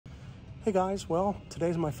Hey guys, well,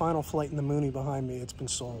 today's my final flight in the Mooney behind me. It's been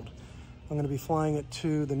sold. I'm going to be flying it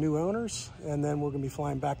to the new owners, and then we're going to be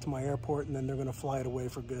flying back to my airport, and then they're going to fly it away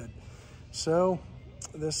for good. So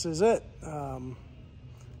this is it.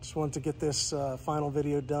 Just wanted to get this final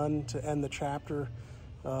video done to end the chapter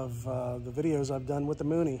of the videos I've done with the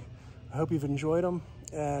Mooney. I hope you've enjoyed them,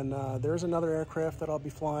 and there's another aircraft that I'll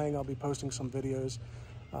be flying. I'll be posting some videos,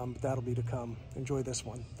 but that'll be to come. Enjoy this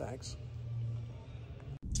one. Thanks.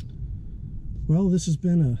 Well, this has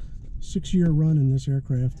been a 6-year run in this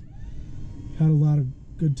aircraft. Had a lot of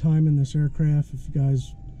good time in this aircraft. If you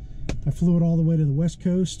guys, I flew it all the way to the West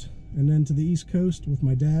Coast and then to the East Coast with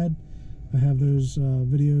my dad. I have those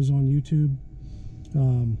videos on YouTube.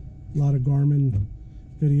 A lot of Garmin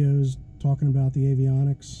videos talking about the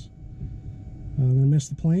avionics. I'm gonna miss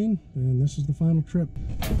the plane, and this is the final trip.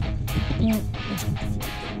 Let's get the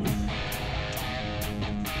flight going.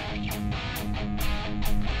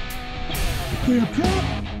 Clear cut.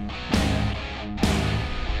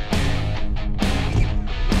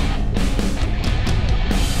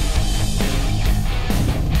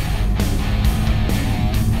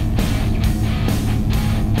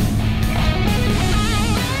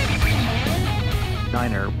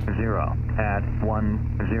 Niner 0 at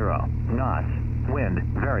 10 knots. Wind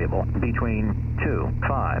variable between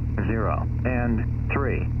 250 and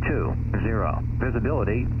 320.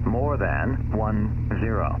 Visibility more than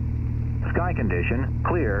 10. Sky condition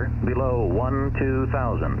clear below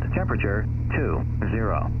 12,000. Temperature 20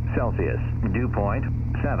 Celsius. Dew point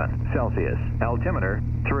 7 Celsius. Altimeter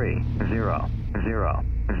 3000.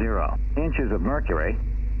 Inches of mercury.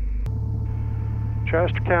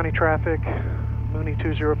 Chester County traffic, Mooney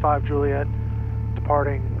 205 Juliet,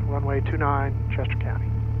 departing runway 29, Chester County.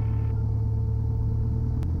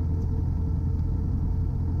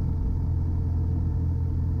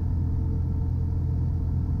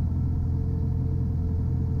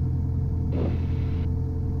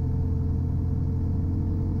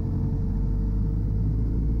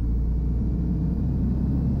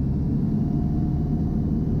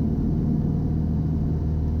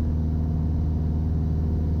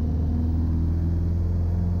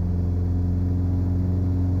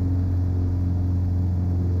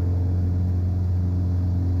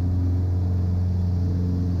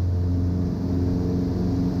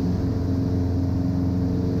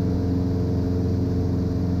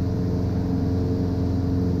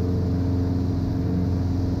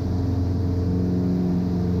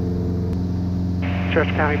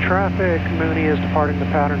 Chester County traffic, Mooney is departing the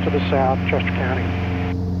pattern to the south, Chester County.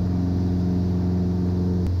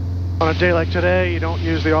 On a day like today, you don't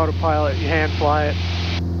use the autopilot, you hand fly it.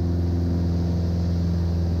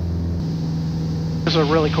 This is a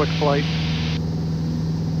really quick flight.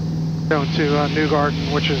 Going to New Garden,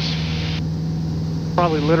 which is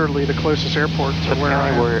probably literally the closest airport to where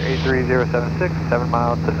I am. We're 83076, 7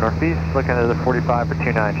 miles to the northeast, looking at the 45 for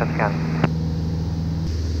 29, Chester County.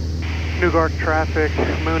 New Garden traffic,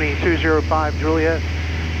 Mooney 205 Juliet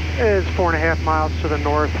is 4.5 miles to the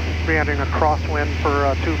north, re-entering a crosswind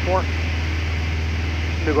for 24.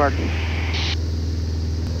 New Garden.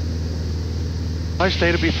 Nice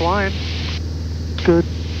day to be flying. Good,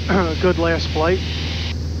 good last flight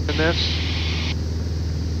in this.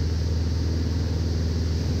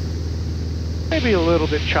 Maybe a little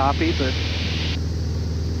bit choppy, but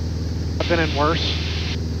I've been in worse.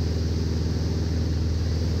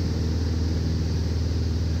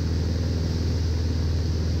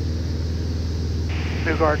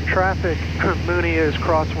 New Garden traffic, Mooney is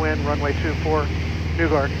crosswind, runway 24, New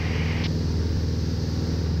Garden.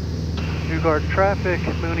 New Garden traffic,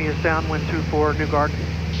 Mooney is downwind 24, New Garden.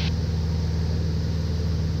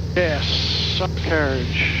 Yes,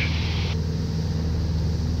 undercarriage.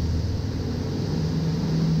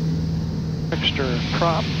 Extra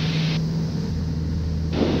prop.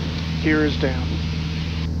 Gear is down.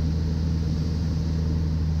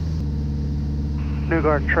 New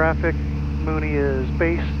Garden traffic, Mooney is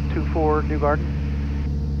base 24, New Garden.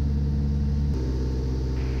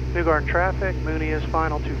 New Garden traffic, Mooney is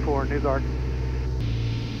final 24, New Garden.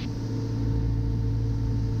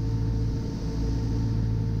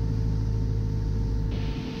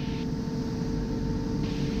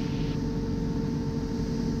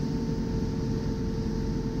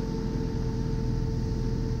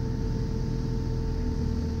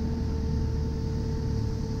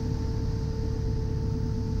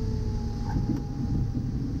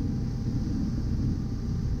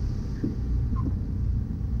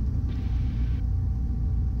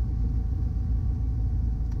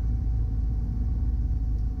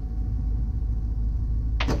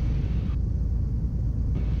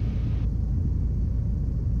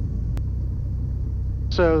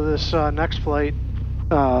 So this next flight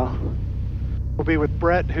will be with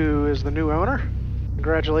Brett, who is the new owner.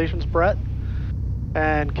 Congratulations, Brett.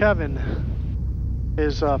 And Kevin,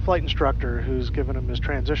 his flight instructor, who's given him his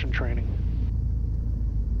transition training.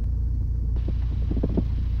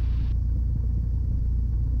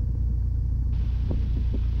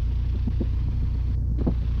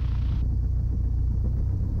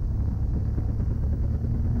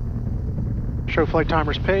 Show flight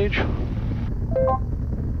timers page.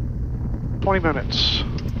 20 minutes.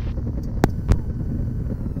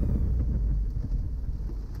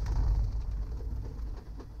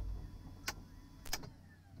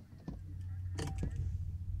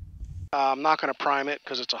 I'm not going to prime it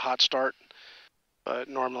because it's a hot start, but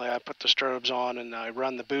normally I put the strobes on and I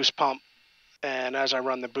run the boost pump, and as I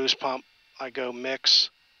run the boost pump I go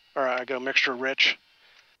mixture rich.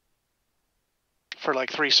 For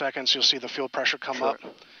like 3 seconds you'll see the fuel pressure come up,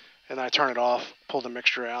 and I turn it off, pull the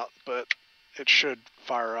mixture out, but it should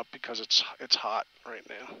fire up because it's hot right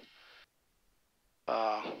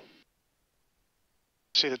now.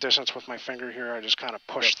 See the distance with my finger here? I just kind of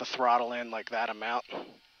push the throttle in like that amount.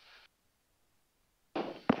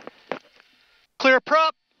 Clear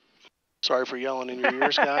prop! Sorry for yelling in your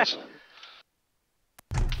ears, guys.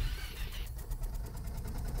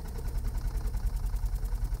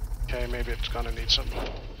 Okay, maybe it's gonna need some.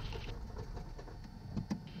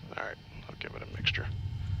 Alright, I'll give it a mixture.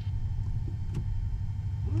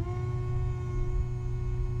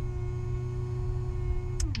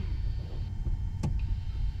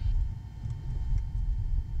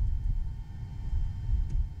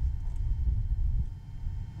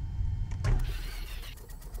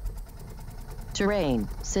 Terrain,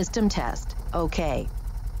 system test, okay.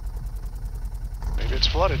 Maybe it's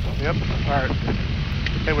flooded. Yep, alright.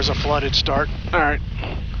 It was a flooded start. Alright.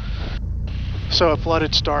 So a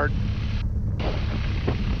flooded start.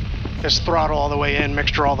 It's throttle all the way in,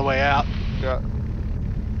 mixture all the way out. Yeah.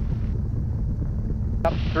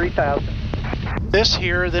 Up 3,000. This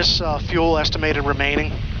here, this fuel estimated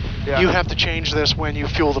remaining, you have to change this when you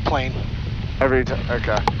fuel the plane. Every time,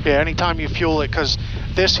 okay. Yeah, anytime you fuel it, because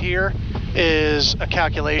this here is a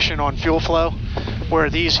calculation on fuel flow, where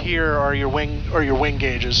these here are your wing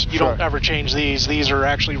gauges. You don't ever change these. These are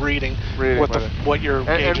actually reading what your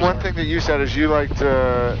gauges And one are. thing that you said is you like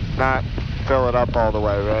to not fill it up all the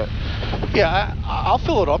way, right? Yeah, I'll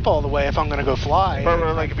fill it up all the way if I'm going to go fly. But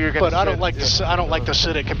like if you're going but I don't like to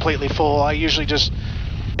sit it completely full. I usually just,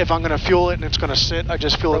 if I'm going to fuel it and it's going to sit, I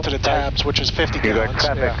just fuel it to the tabs, which is 50 gallons.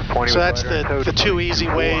 So that's the two easy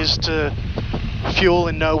ways to fuel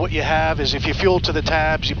and know what you have is if you fuel to the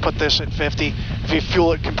tabs, you put this at 50. If you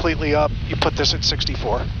fuel it completely up, you put this at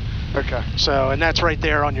 64. Okay. So, and that's right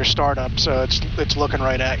there on your startup, so it's looking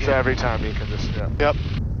right at you. So every time you can just, Yep.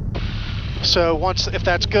 So if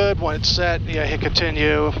that's good, when it's set, hit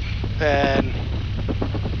continue, and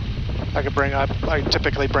I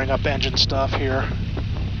typically bring up engine stuff here.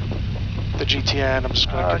 The GTN, I'm just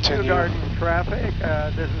going to continue. New Garden traffic,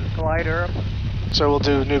 this is glider. So we'll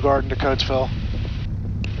do New Garden to Coatesville.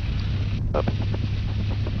 Up.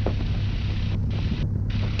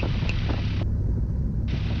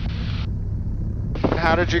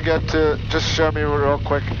 How did you get to, just show me real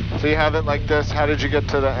quick. So you have it like this, how did you get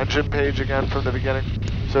to the engine page again from the beginning?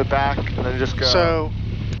 So back, and then just go. So,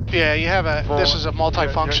 yeah, you have this is a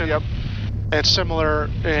multi-function. Yep. It's similar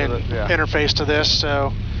in interface to this,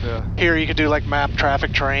 so here you could do like map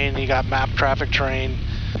traffic train, you got map traffic train.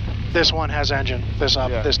 This one has engine, this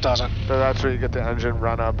doesn't. So that's where you get the engine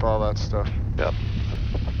run up, all that stuff. Yep.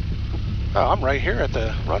 Oh, I'm right here at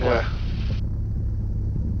the runway. Yeah.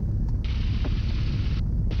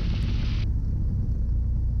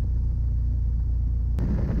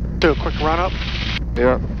 Do a quick run up.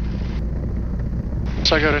 Yeah.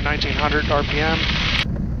 So I go to 1900 RPM.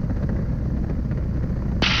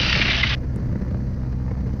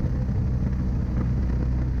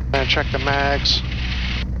 And check the mags.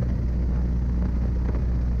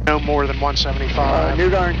 No more than 175.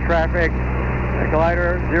 New Garden traffic,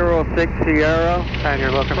 glider 06 Sierra. And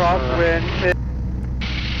you're looking crosswind.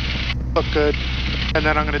 Look good. And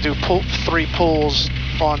then I'm going to do 3 pulls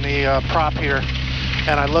on the prop here.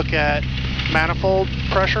 And I look at manifold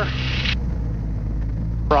pressure,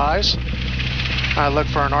 rise. I look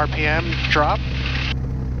for an RPM drop.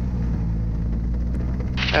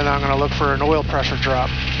 And I'm going to look for an oil pressure drop.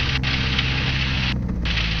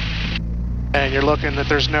 And you're looking that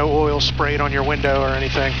there's no oil sprayed on your window or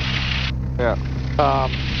anything. Yeah.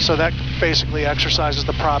 So that basically exercises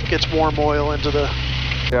the prop, gets warm oil into the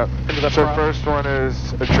Yep. Into the so front. First one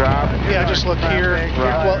is a drop. Yeah, just look here. Rise.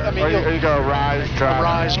 Well, I mean, you go rise, drop. a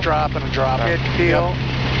rise, drop, and a drop. Keel.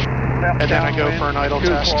 And then I go for an idle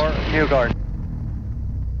test. New guard.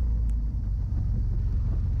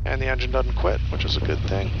 And the engine doesn't quit, which is a good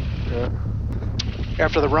thing. Yeah.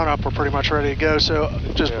 After the run-up, we're pretty much ready to go. So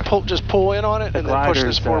just pull in on it and then push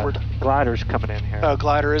this forward. Glider's coming in here. Oh,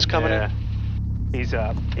 glider is coming in. He's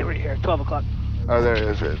right here, 12 o'clock. Oh, there he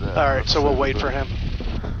is right there. All right, so we'll wait for him.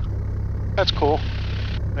 That's cool.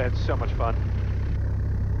 It's so much fun.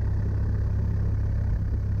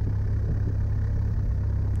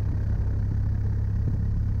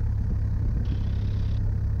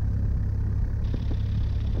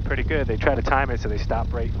 Pretty good. They try to time it so they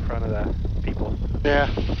stop right in front of the people. Yeah.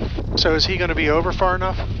 So is he going to be over far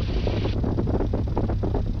enough?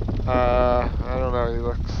 I don't know. He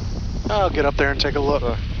looks. I'll get up there and take a look.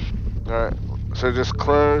 All right. So just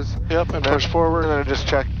close. Yep, and push forward. And then just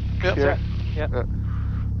check. Yep. Here. Yep.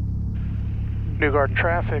 New Garden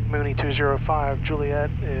traffic, Mooney 205, Juliet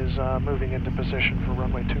is moving into position for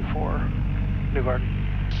runway 24. New Garden.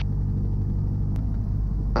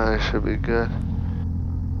 I should be good.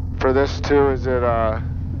 For this too, is it,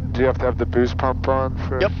 do you have to have the boost pump on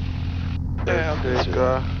for? Yep.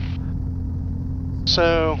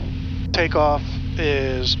 So, takeoff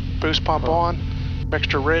is boost pump on,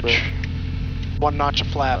 mixture rich, 1 notch of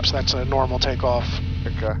flaps, that's a normal takeoff.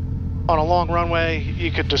 Okay. On a long runway,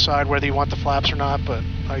 you could decide whether you want the flaps or not, but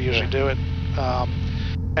I usually do it.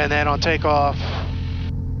 And then on takeoff,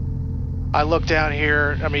 I look down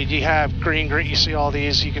here. I mean, you have green, you see all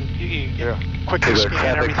these. You can quickly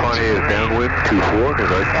scan everything. Traffic 20 is downwind,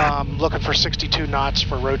 24. Looking for 62 knots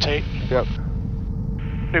for rotate. Yep.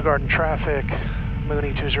 New Garden traffic,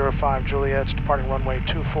 Mooney 205 Juliet's departing runway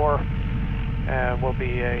 24, and will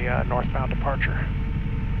be a northbound departure.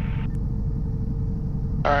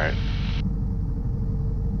 All right.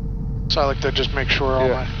 So I like to just make sure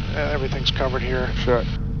all everything's covered here. Sure.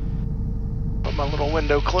 Put my little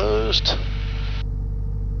window closed.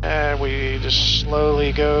 And we just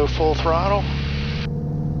slowly go full throttle.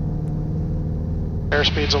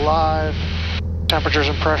 Airspeed's alive. Temperatures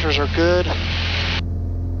and pressures are good.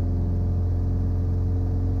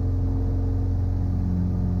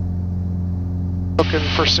 Looking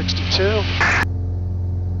for 62.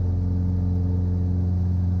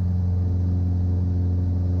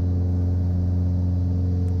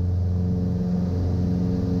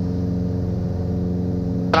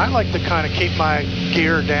 I like to kind of keep my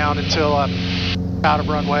gear down until I'm out of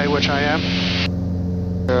runway, which I am.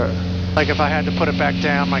 Yeah. Like if I had to put it back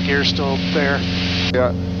down, my gear's still there.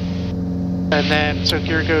 Yeah. And then, so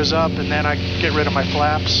gear goes up, and then I get rid of my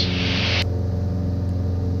flaps.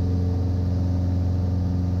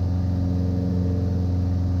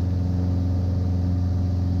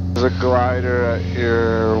 There's a glider at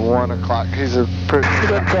your 1 o'clock. He's a pretty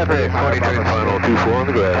high above us. Final 24 on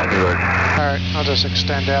the grass. Alright, I'll just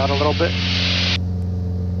extend out a little bit.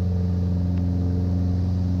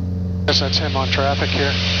 Guess that's him on traffic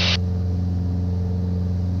here.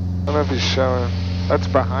 I don't know if he's showing. That's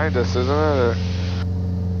behind us, isn't it?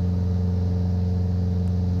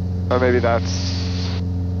 Or maybe that's.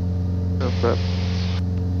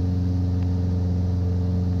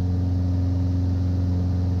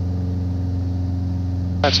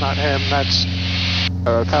 That's not him, that's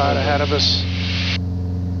out ahead of us.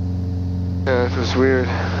 Yeah, this is weird.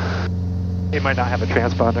 He might not have a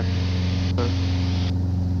transponder.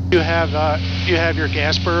 You have your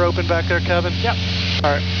gas burr open back there, Kevin? Yep.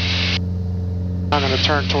 All right. I'm going to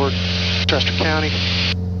turn toward Chester County.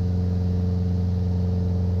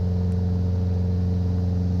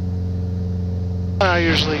 I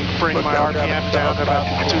usually bring my RPM down to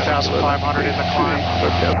about 2,500 in the climb.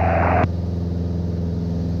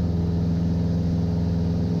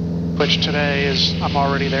 Which today is, I'm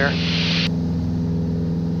already there.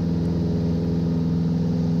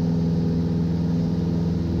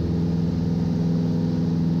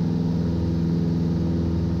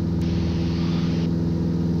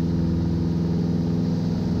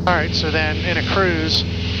 Alright, so then in a cruise,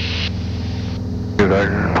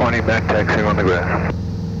 20 back taxiing on the grass.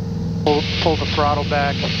 pull the throttle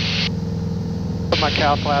back, put my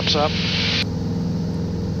cow flaps up.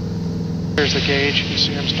 Here's the gauge, you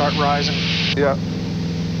see them start rising. Yeah.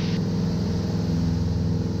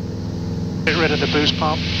 Get rid of the boost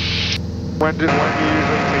pump. When do you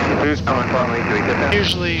usually take the boost pump on?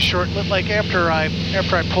 Usually short, like after I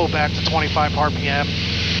pull back to 25 RPM,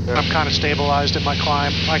 I'm kind of stabilized in my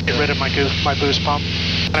climb. I get rid of my boost pump,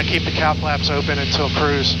 and I keep the cow flaps open until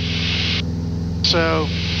cruise. So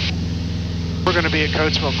We're going to be at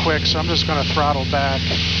Coatesville quick, so I'm just going to throttle back.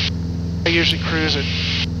 I usually cruise at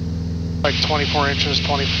like 24 inches,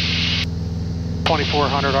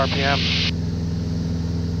 2400 RPM.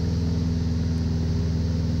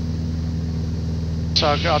 So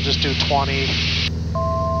I'll just do 20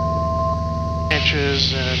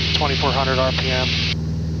 inches and 2400 RPM.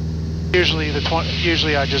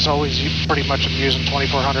 Usually I just always pretty much am using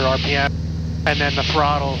 2400 RPM, and then the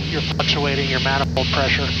throttle, you're fluctuating your manifold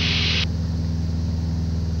pressure.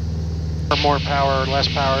 Or more power or less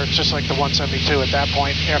power. It's just like the 172 at that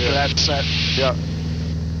point after that's set. Yeah.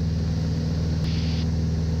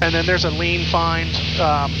 And then there's a lean find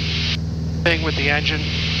thing with the engine.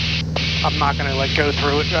 I'm not going to like go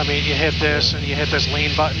through it. I mean, you hit this and you hit this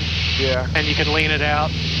lean button. Yeah. And you can lean it out.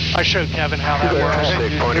 I showed Kevin how that works.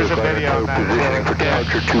 There's a video on that.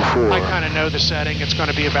 I kind of know the setting. It's going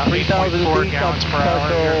to be about 3.4 gallons per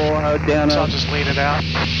hour here. So I'll just lean it out.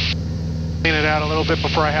 Lean it out a little bit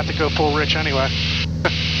before I have to go full rich anyway.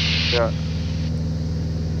 Yeah.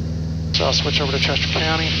 So I'll switch over to Chester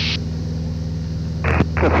County.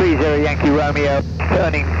 30 Yankee Romeo,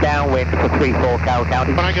 turning downwind for 34 Carroll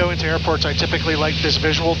County. When I go into airports, I typically like this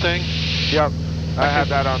visual thing. Yep, I have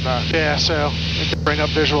that on that. Yeah, so you can bring up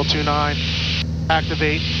visual 29,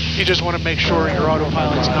 activate. You just want to make sure your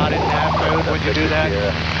autopilot's not in nav mode when you do that,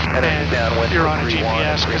 and you're on a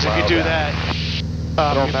GPS, because if you do that,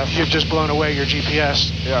 you've just blown away your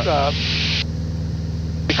GPS. Yeah.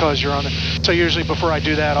 Because you're on it. So usually before I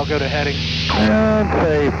do that, I'll go to heading. I'd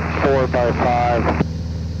say 4x5.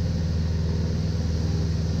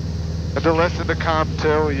 And to listen to COM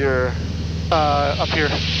 2, you're... up here.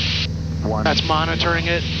 That's monitoring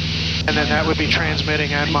it, and then that would be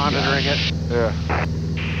transmitting and monitoring it. Yeah.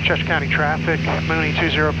 Chester County traffic, Mooney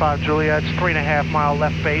 205 Juliet, 3.5 mile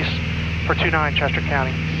left base for 29 Chester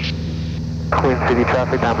County. Queen City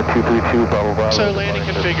traffic down to 232, blah, blah, blah. So landing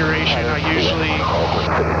configuration, I usually,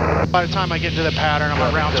 by the time I get into the pattern, I'm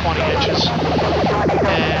around 20 inches.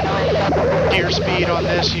 And gear speed on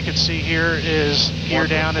this, you can see here, is gear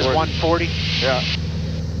down is 140. Yeah.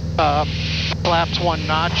 Flaps 1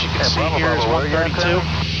 notch, you can see here is 132.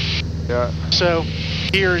 Yeah. So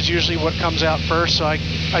gear is usually what comes out first, so I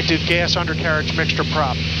do gas, undercarriage, mixture,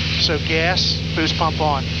 prop. So gas, boost pump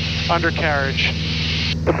on, undercarriage.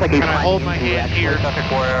 And I hold my hand here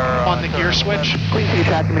on the gear switch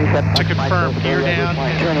to confirm gear down,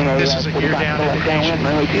 and this is a gear down indication.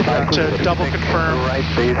 To double confirm,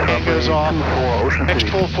 hand goes off, next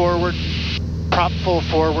full forward, prop full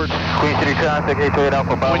forward.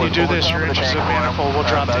 When you do this, your inches of manifold will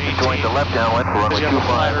drop to 18, because you have a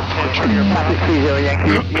flatter pitch on your prop.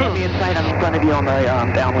 I'm going to be on the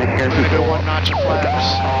downwind here. I'm going to go 1 notch of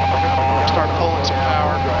flaps, start pulling some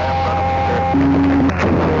power.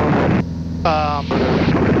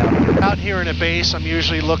 Out here in a base, I'm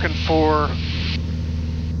usually looking for,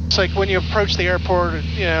 it's like when you approach the airport,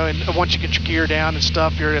 you know, and once you get your gear down and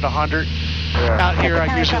stuff, you're at 100. Yeah. Out here,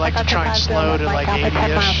 I usually like to try and slow to like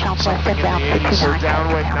 80-ish, something in the 80s. So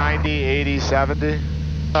downwind 90, 80, 70?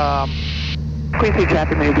 Queen City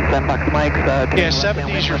traffic, maybe 7 bucks mics. Yeah,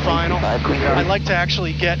 70 is your final. I like to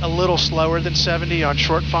actually get a little slower than 70 on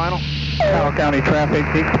short final. Carroll County traffic,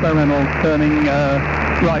 experimental turning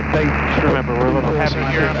right base. Just remember, we're a little heavy. So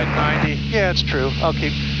here I'm at 90. Yeah, it's true. I'll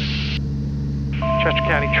keep. Chester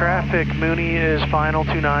County traffic, Mooney is final,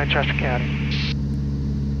 29 Chester County.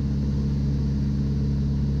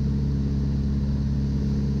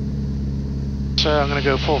 So I'm going to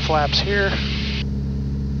go full flaps here.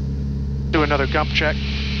 Do another gump check.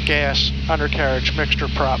 Gas, undercarriage, mixture,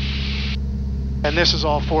 prop. And this is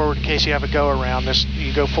all forward in case you have a go around. This,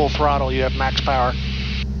 you go full throttle, you have max power.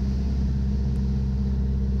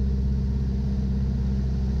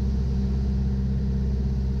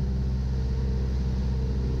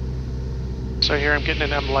 So here I'm getting in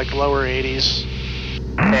them like lower 80s.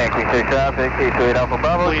 Yeah, Queen City traffic, 828 Alpha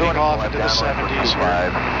Bravo. Bleeding off into the 70s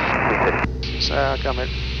here. So come in.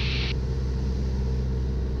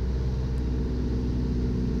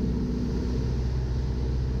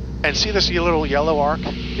 And see this little yellow arc?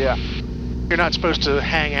 Yeah. You're not supposed to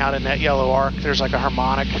hang out in that yellow arc. There's like a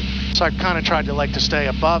harmonic. So I've kind of tried to like to stay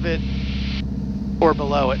above it or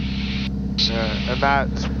below it. Yeah, and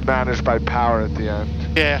that's managed by power at the end.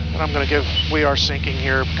 Yeah, and I'm going to give, we are sinking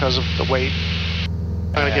here because of the weight.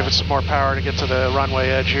 I'm going to give it some more power to get to the runway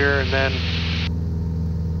edge here, and then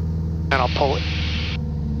I'll pull it.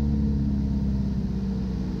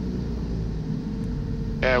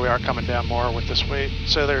 Yeah, we are coming down more with this weight.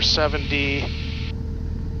 So there's 70.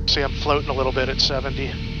 See, I'm floating a little bit at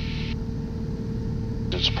 70.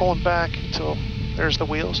 Just pulling back until there's the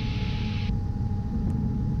wheels.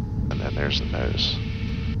 And then there's the nose.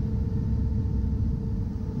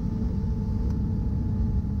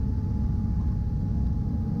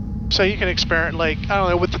 So you can experiment, like, I don't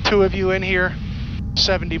know, with the two of you in here,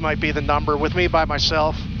 70 might be the number. With me by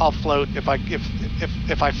myself, I'll float. If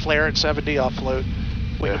I flare at 70, I'll float.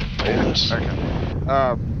 We can pull this. Okay.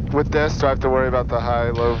 With this, do I have to worry about the high,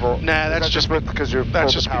 low volt? Nah, that's just because you're.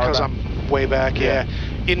 That's just because I'm way back. Yeah.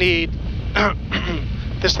 You need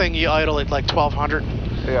this thing. You idle at like 1200.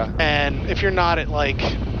 Yeah. And if you're not at like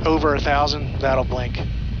over 1000, that'll blink.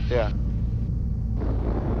 Yeah.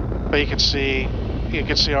 But you can see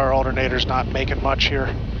our alternator's not making much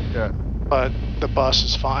here. Yeah. But the bus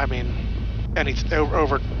is fine. I mean, anything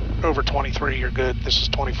over 23, you're good. This is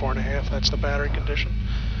 24.5. That's the battery condition.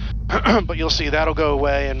 But you'll see that'll go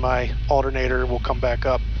away, and my alternator will come back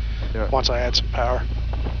up once I add some power.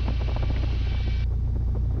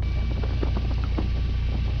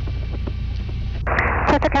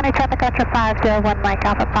 Chester County traffic Ultra 501 Mike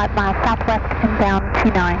Alpha 5 miles southwest inbound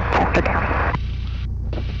 29 Chester County.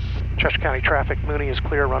 Chester County traffic, Mooney is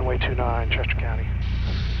clear, runway 29, Chester County.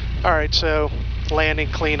 All right, so landing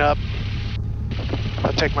cleanup.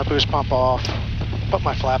 I take my boost pump off, put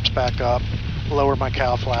my flaps back up, lower my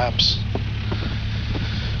cow flaps,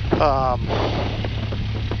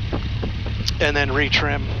 and then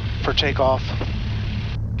retrim for takeoff.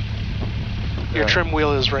 Your trim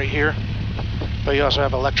wheel is right here, but you also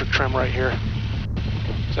have electric trim right here.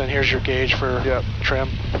 So then here's your gauge for trim.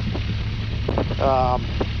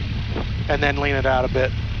 And then lean it out a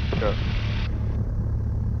bit. Yeah.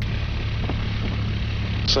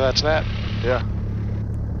 So that's that. Yeah.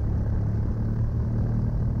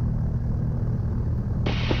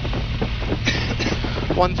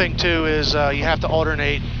 One thing too is you have to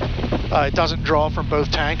alternate. It doesn't draw from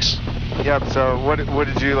both tanks. Yep. So what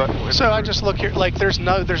did you like? So I just look here. Like there's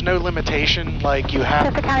no limitation. Like you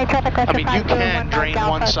have. I mean, you can drain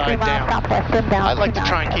one side down. I like to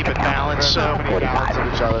try and keep it balanced. So how many gallons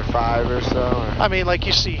of each other? 5 or so. Or? I mean, like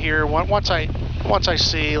you see here. Once I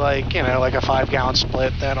see like like a 5-gallon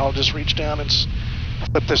split, then I'll just reach down and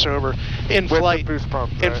flip this over. In With flight, the boost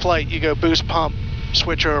pump, right? In flight, you go boost pump,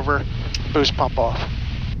 switch over, boost pump off.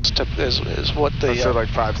 Is what the so like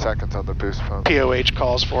 5 seconds on the boost pump. POH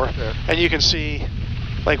calls for. Yeah. And you can see,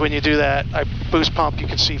 like when you do that, I boost pump, you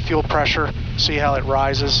can see fuel pressure, see how it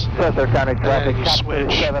rises. Chester County traffic, you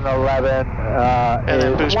switch. 711 and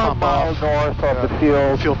then boost pump off. 1 mile north of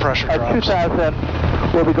the fuel pressure drops. At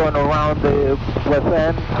 2000, we'll be going around the west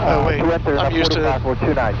end. Oh wait, I'm used to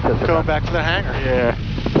going back to the hangar. Yeah.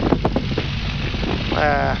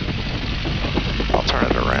 I'll turn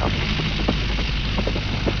it around.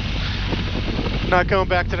 Not going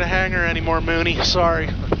back to the hangar anymore, Mooney. Sorry.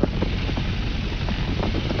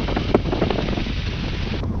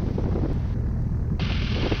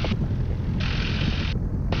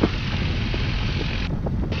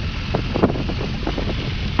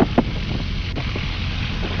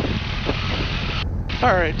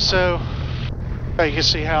 All right, so you can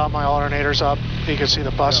see how my alternator's up. You can see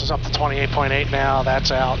the bus is up to 28.8 now.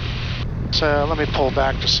 That's out. So let me pull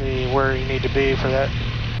back to see where you need to be for that.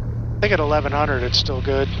 I think at 1100 it's still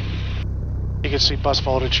good. You can see bus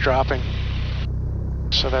voltage dropping.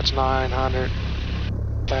 So that's 900,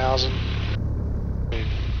 1,000.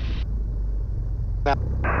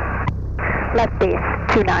 Left base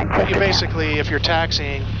 29. You basically, if you're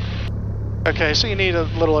taxiing, okay, so you need a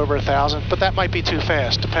little over 1,000, but that might be too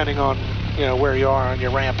fast depending on where you are on your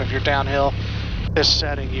ramp. If you're downhill, this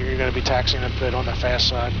setting you're going to be taxiing a bit on the fast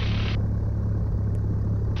side.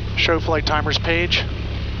 Show flight timers page.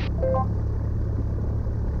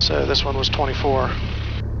 So this one was 24.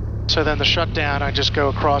 So then the shutdown, I just go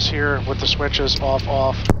across here with the switches off,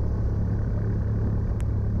 off.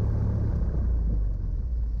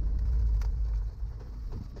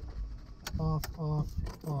 Off, off,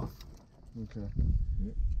 off. Okay.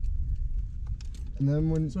 Yep. And then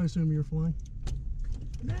when... So I assume you're flying?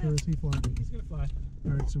 No. Or is he flying? He's gonna fly.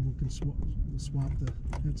 Alright, so we can swap the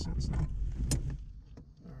headsets now.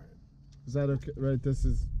 Alright. Is that okay? Right, this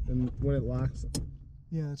is... And when it locks...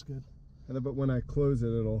 Yeah, that's good. And then, but when I close it,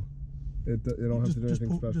 you don't have to do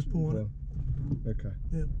anything special. Just pull on it. Okay.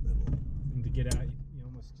 Yep. And to get out, you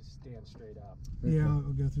almost just stand straight up. Okay. Yeah,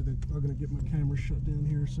 I'll go through I'm gonna get my camera shut down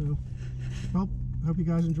here. So, well, hope you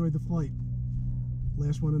guys enjoyed the flight.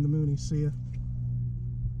 Last one in the Mooney. See ya.